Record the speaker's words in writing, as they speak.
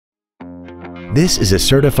This is a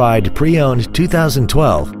certified pre-owned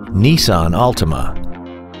 2012 Nissan Altima.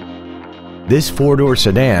 This four-door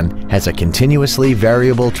sedan has a continuously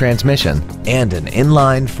variable transmission and an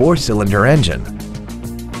inline four-cylinder engine.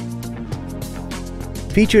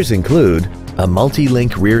 Features include a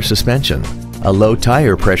multi-link rear suspension, a low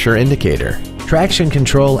tire pressure indicator, traction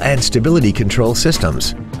control and stability control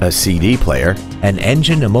systems, a CD player, an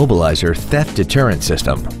engine immobilizer theft deterrent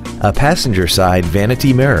system, a passenger side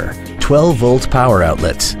vanity mirror, 12-volt power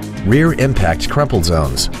outlets, rear impact crumple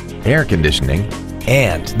zones, air conditioning,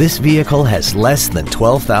 and this vehicle has less than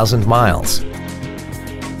 12,000 miles.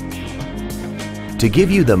 To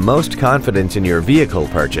give you the most confidence in your vehicle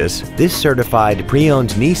purchase, this certified pre-owned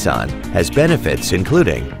Nissan has benefits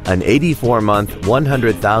including an 84-month,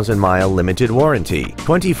 100,000-mile limited warranty,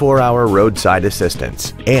 24-hour roadside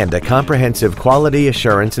assistance, and a comprehensive quality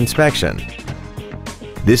assurance inspection.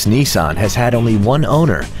 This Nissan has had only one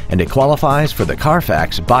owner and it qualifies for the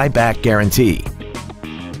Carfax buyback guarantee.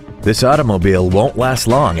 This automobile won't last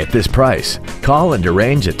long at this price. Call and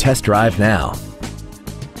arrange a test drive now.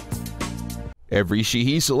 Every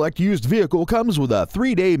Sheehy Select used vehicle comes with a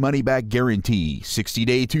 3-day money-back guarantee,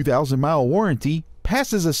 60-day 2,000-mile warranty,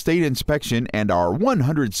 passes a state inspection and our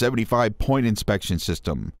 175-point inspection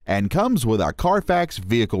system, and comes with a Carfax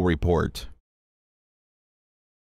vehicle report.